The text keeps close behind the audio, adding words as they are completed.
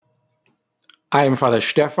I am Father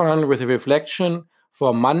Stefan with a reflection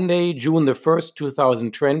for Monday, June the 1st,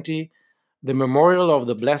 2020, the memorial of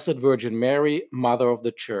the Blessed Virgin Mary, Mother of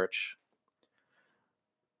the Church.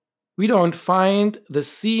 We don't find the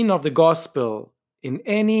scene of the Gospel in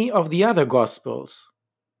any of the other Gospels.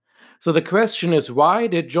 So the question is, why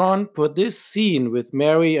did John put this scene with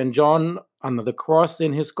Mary and John under the cross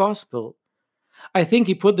in his Gospel? I think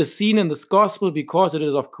he put the scene in this Gospel because it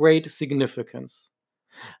is of great significance.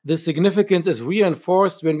 This significance is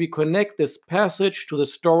reinforced when we connect this passage to the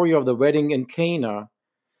story of the wedding in Cana.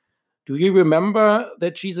 Do you remember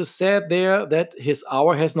that Jesus said there that his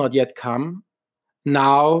hour has not yet come?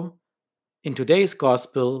 Now, in today's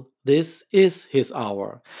gospel, this is his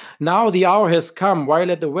hour. Now the hour has come.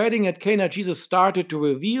 While at the wedding at Cana, Jesus started to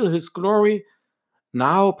reveal his glory.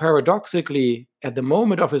 Now, paradoxically, at the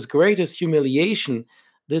moment of his greatest humiliation,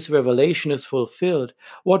 this revelation is fulfilled.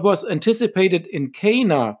 What was anticipated in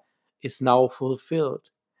Cana is now fulfilled.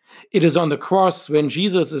 It is on the cross when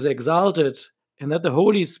Jesus is exalted and that the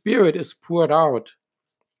Holy Spirit is poured out.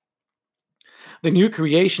 The new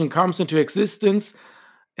creation comes into existence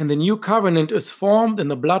and the new covenant is formed in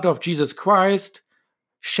the blood of Jesus Christ,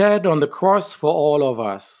 shed on the cross for all of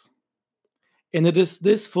us. And it is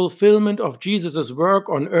this fulfillment of Jesus' work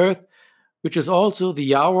on earth which is also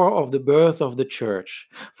the hour of the birth of the church.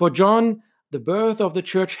 For John, the birth of the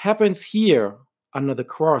church happens here under the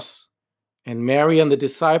cross. And Mary and the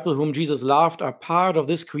disciple whom Jesus loved are part of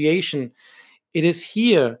this creation. It is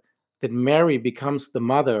here that Mary becomes the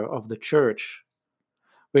mother of the church.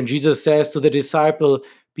 When Jesus says to the disciple,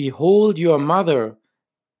 "Behold your mother,"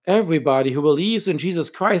 everybody who believes in Jesus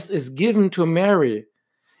Christ is given to Mary.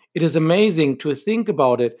 It is amazing to think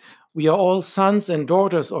about it. We are all sons and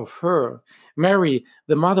daughters of her. Mary,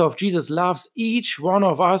 the mother of Jesus, loves each one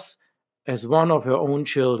of us as one of her own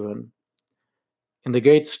children. In the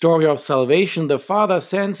great story of salvation, the Father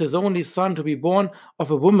sends his only Son to be born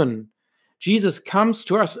of a woman. Jesus comes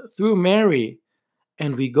to us through Mary,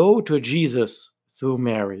 and we go to Jesus through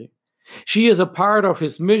Mary. She is a part of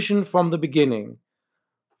his mission from the beginning.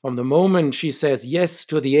 From the moment she says yes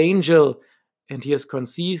to the angel, and he is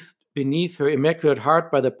conceived beneath her immaculate heart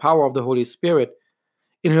by the power of the Holy Spirit.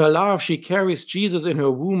 In her love, she carries Jesus in her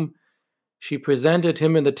womb. She presented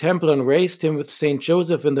him in the temple and raised him with Saint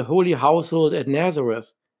Joseph in the holy household at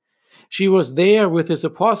Nazareth. She was there with his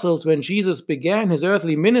apostles when Jesus began his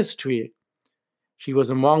earthly ministry. She was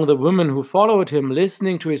among the women who followed him,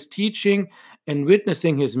 listening to his teaching and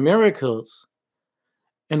witnessing his miracles.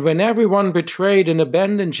 And when everyone betrayed and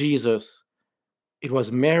abandoned Jesus, it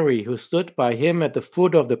was Mary who stood by him at the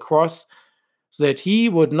foot of the cross so that he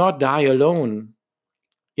would not die alone.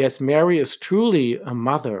 Yes, Mary is truly a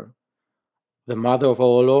mother, the mother of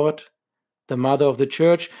our Lord, the mother of the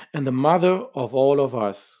church, and the mother of all of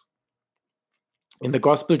us. In the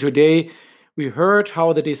gospel today, we heard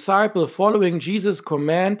how the disciple, following Jesus'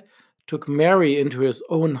 command, took Mary into his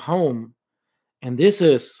own home. And this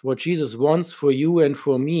is what Jesus wants for you and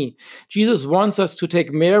for me. Jesus wants us to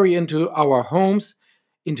take Mary into our homes,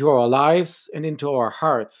 into our lives, and into our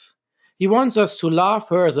hearts. He wants us to love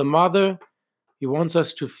her as a mother. He wants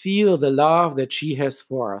us to feel the love that she has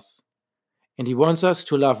for us. And he wants us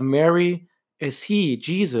to love Mary as he,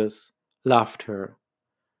 Jesus, loved her.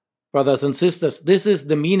 Brothers and sisters, this is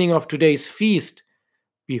the meaning of today's feast.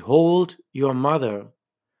 Behold your mother.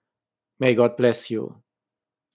 May God bless you.